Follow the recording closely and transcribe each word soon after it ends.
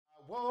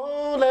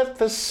Won't let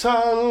the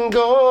sun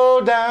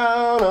go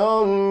down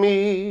on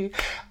me.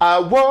 I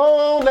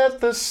won't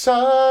let the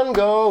sun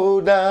go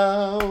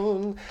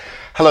down.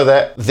 Hello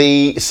there.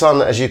 The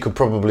sun, as you could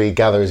probably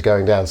gather, is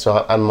going down.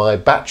 And my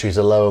batteries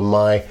are low on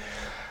my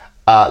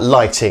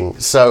lighting.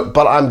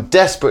 But I'm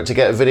desperate to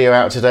get a video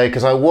out today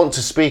because I want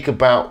to speak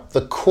about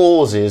the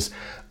causes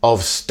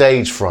of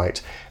stage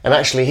fright. And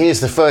actually, here's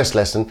the first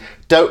lesson.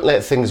 Don't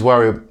let things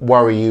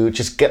worry you.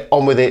 Just get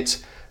on with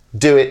it.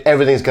 Do it.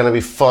 Everything's going to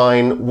be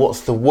fine. What's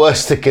the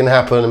worst that can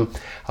happen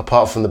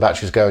apart from the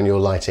batteries go and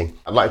your lighting?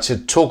 I'd like to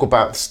talk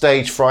about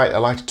stage fright. I'd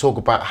like to talk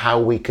about how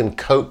we can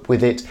cope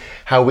with it,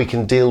 how we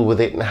can deal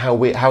with it, and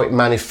how it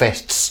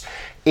manifests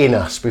in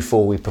us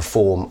before we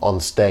perform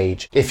on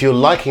stage. If you're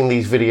liking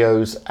these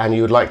videos and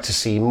you would like to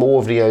see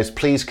more videos,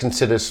 please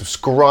consider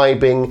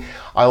subscribing.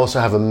 I also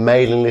have a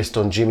mailing list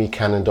on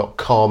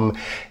jimmycannon.com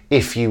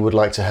if you would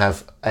like to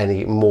have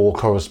any more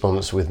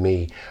correspondence with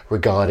me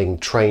regarding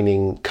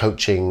training,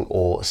 coaching,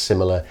 or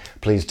similar.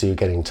 Please do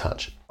get in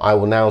touch. I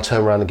will now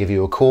turn around and give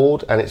you a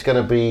chord, and it's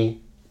going to be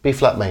B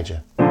flat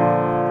major.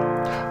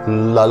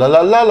 La la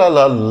la la la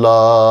la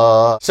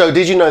la. So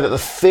did you know that the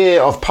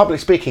fear of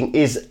public speaking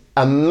is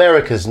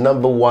America's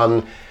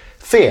 #1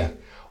 fear?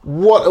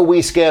 What are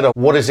we scared of?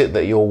 What is it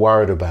that you're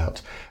worried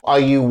about? Are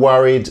you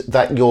worried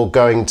that you're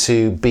going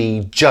to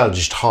be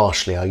judged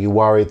harshly? Are you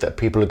worried that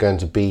people are going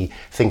to be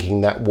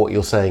thinking that what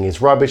you're saying is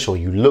rubbish, or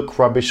you look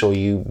rubbish, or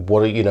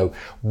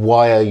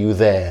why are you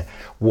there?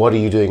 What are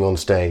you doing on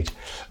stage?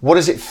 What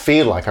does it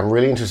feel like? I'm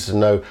really interested to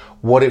know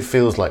what it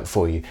feels like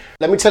for you.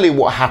 Let me tell you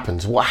what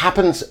happens. What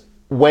happens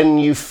when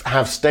you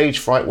have stage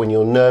fright, when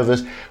you're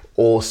nervous,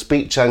 or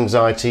speech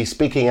anxiety,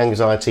 speaking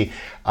anxiety.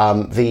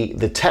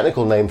 The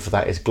technical name for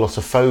that is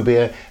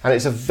glossophobia, and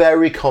it's a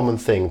very common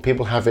thing.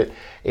 People have it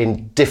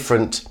in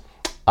different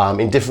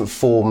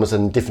forms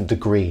and different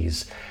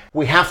degrees.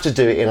 We have to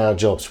do it in our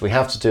jobs. We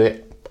have to do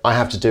it. I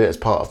have to do it as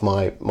part of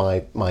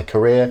my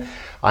career.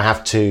 I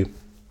have to,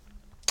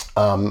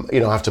 I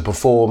have to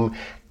perform,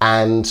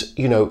 and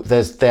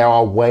there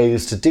are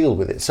ways to deal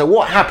with it. So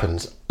what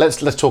happens?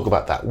 Let's talk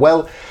about that.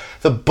 Well,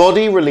 the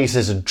body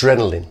releases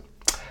adrenaline.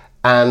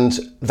 And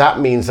that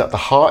means that the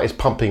heart is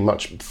pumping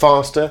much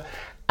faster,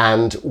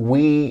 and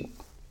we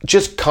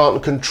just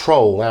can't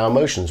control our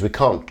emotions. We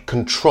can't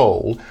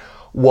control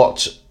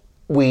what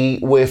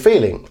we're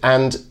feeling.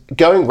 And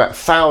going back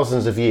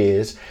thousands of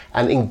years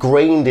and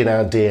ingrained in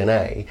our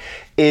DNA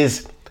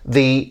is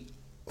the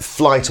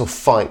flight or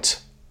fight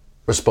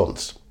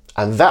response.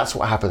 And that's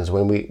what happens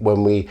when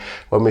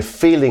we're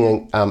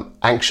feeling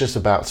anxious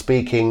about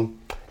speaking.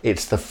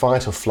 It's the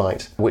fight or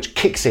flight which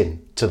kicks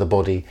in to the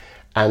body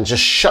and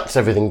just shuts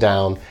everything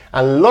down.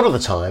 And a lot of the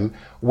time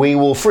we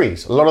will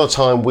freeze. A lot of the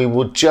time we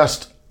will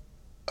just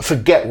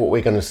forget what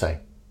we're going to say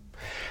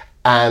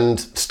and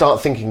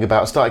start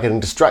getting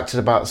distracted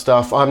about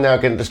stuff. I'm now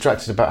getting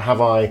distracted about have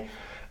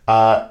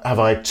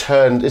I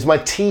turned, is my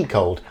tea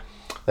cold?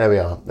 There we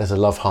are. There's a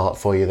love heart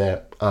for you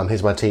there.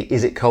 Here's my tea.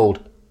 Is it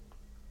cold?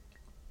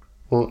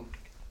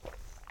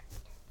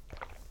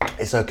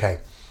 It's okay.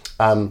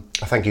 I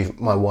thank you,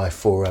 my wife,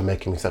 for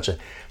making me such a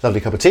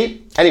lovely cup of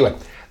tea. Anyway,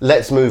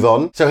 let's move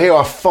on. So here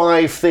are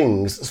 5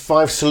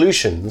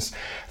 solutions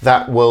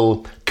that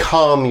will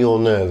calm your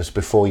nerves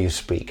before you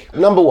speak.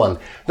 Number one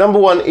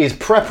is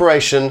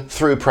preparation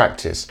through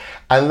practice.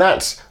 And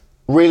that's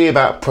really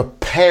about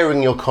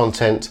preparing your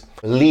content,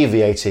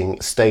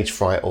 alleviating stage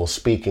fright or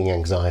speaking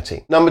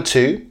anxiety. Number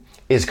 2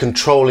 is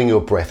controlling your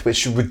breath,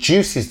 which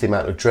reduces the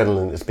amount of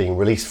adrenaline that's being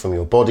released from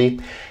your body.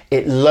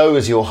 It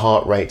lowers your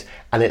heart rate,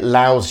 and it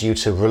allows you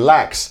to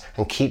relax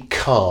and keep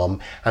calm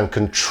and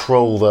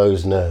control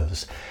those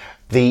nerves.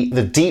 The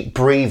deep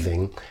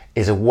breathing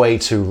is a way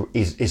to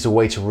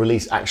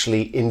release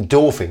actually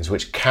endorphins,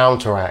 which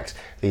counteract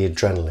the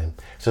adrenaline.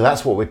 So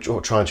that's what we're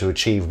trying to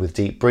achieve with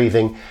deep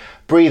breathing.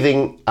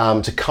 Breathing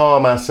to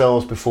calm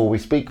ourselves before we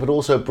speak, but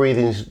also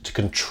breathing to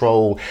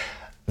control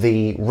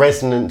the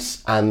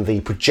resonance and the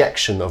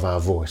projection of our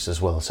voice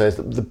as well. So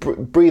the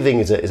breathing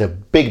is a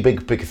big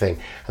thing,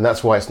 and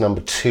that's why it's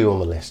number 2 on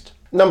the list.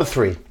 Number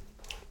 3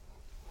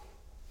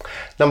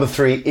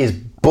 is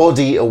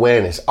body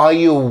awareness. Are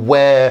you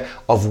aware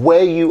of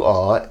where you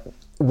are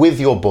with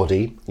your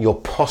body, your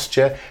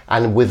posture,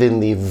 and within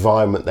the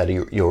environment that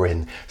you're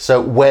in?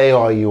 So where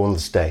are you on the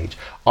stage?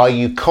 Are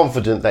you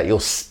confident that you're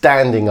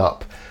standing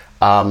up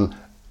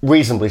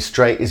reasonably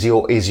straight? Is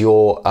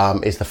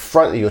the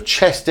front of your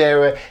chest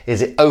area,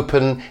 is it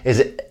open? Is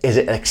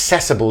it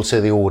accessible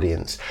to the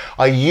audience?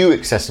 Are you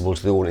accessible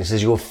to the audience?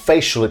 Is your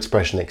facial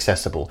expression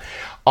accessible?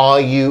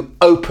 Are you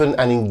open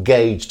and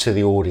engaged to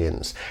the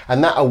audience?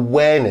 And that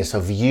awareness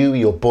of you,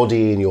 your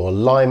body, and your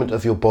alignment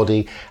of your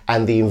body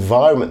and the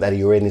environment that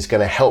you're in is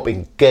going to help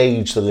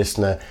engage the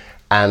listener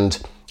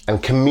and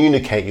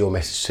communicate your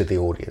message to the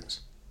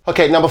audience.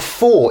 Okay, number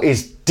 4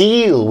 is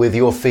deal with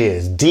your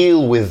fears,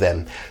 deal with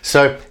them.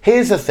 So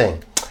here's the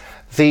thing,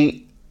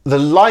 the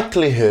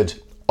likelihood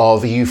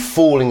of you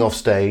falling off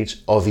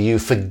stage, of you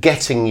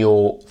forgetting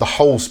the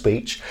whole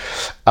speech,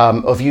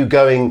 of you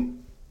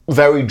going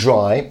very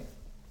dry,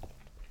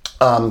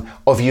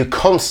 of you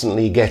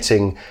constantly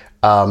getting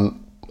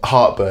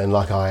heartburn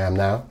like I am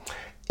now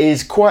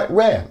is quite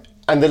rare.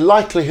 And the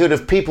likelihood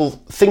of people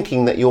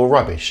thinking that you're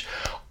rubbish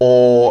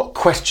or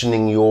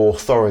questioning your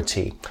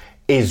authority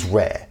is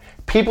rare.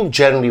 People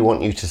generally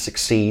want you to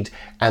succeed,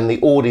 and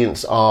the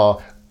audience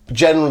are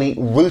generally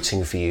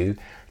rooting for you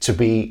to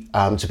be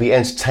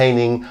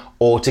entertaining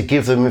or to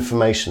give them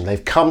information.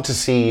 They've come to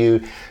see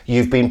you.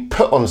 You've been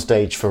put on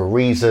stage for a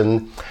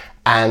reason,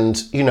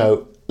 and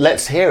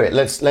let's hear it.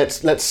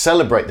 Let's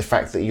celebrate the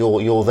fact that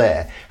you're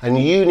there, and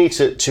you need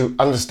to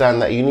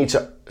understand that you need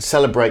to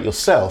celebrate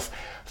yourself,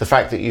 the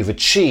fact that you've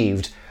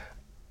achieved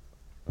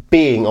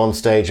being on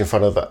stage in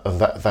front of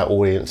that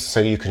audience, so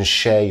you can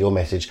share your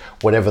message,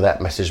 whatever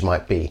that message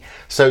might be.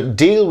 So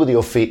deal with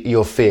your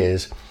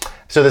fears.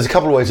 So there's a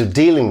couple of ways of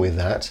dealing with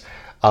that.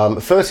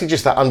 Firstly,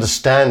 just that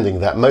understanding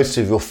that most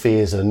of your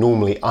fears are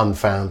normally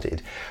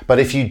unfounded. But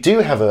if you do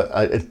have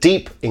a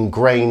deep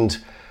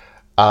ingrained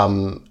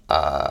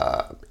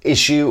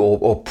issue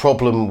or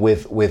problem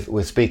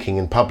with speaking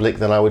in public,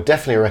 then I would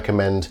definitely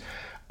recommend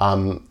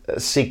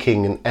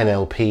seeking an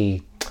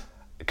NLP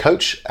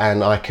coach,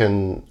 and I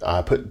can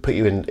put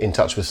you in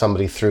touch with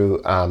somebody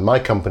through my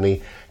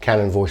company,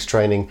 Canon Voice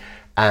Training,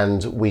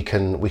 and we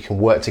can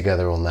work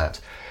together on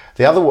that.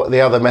 The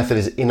other method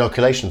is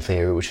inoculation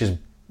theory, which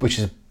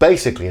is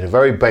basically, in a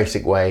very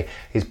basic way,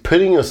 is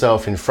putting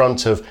yourself in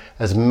front of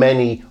as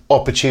many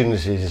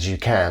opportunities as you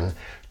can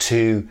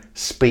to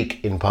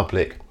speak in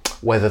public,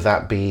 whether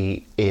that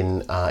be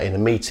in a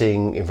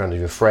meeting, in front of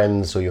your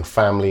friends or your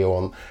family, or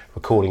on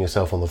recording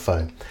yourself on the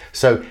phone.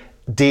 So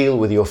deal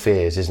with your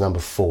fears is number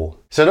 4.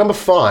 So number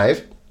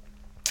 5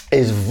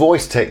 is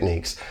voice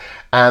techniques,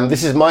 and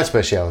this is my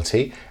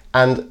speciality,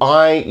 and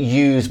I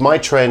use my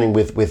training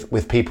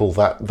with people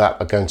that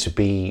are going to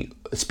be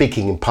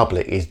speaking in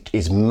public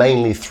is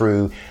mainly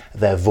through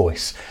their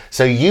voice.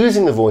 So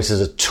using the voice as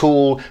a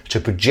tool to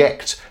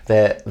project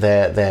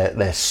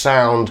their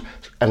sound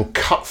and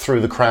cut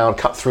through the crowd,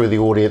 cut through the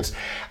audience,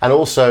 and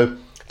also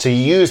to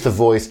use the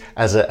voice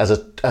as a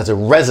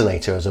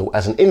resonator,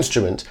 as an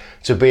instrument,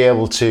 to be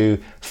able to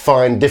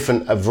find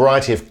a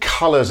variety of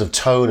colours of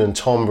tone and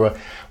timbre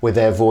with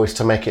their voice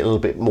to make it a little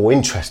bit more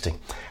interesting.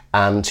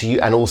 And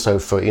also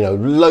for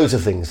loads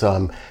of things,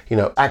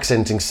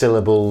 accenting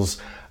syllables,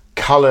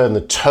 colour and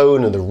the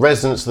tone and the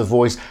resonance of the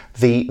voice,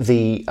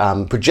 the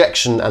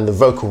projection and the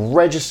vocal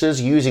registers,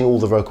 using all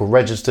the vocal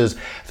registers,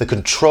 the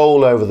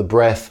control over the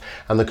breath,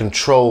 and the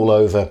control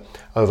over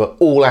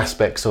all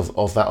aspects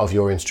of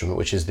your instrument,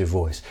 which is the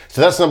voice.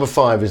 So that's number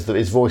 5,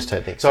 is voice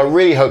technique. So I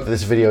really hope that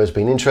this video has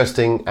been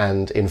interesting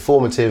and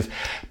informative.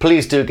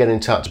 Please do get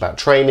in touch about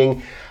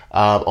training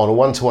on a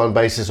one-to-one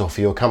basis or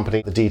for your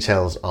company. The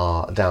details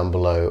are down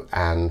below,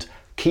 and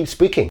keep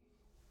speaking.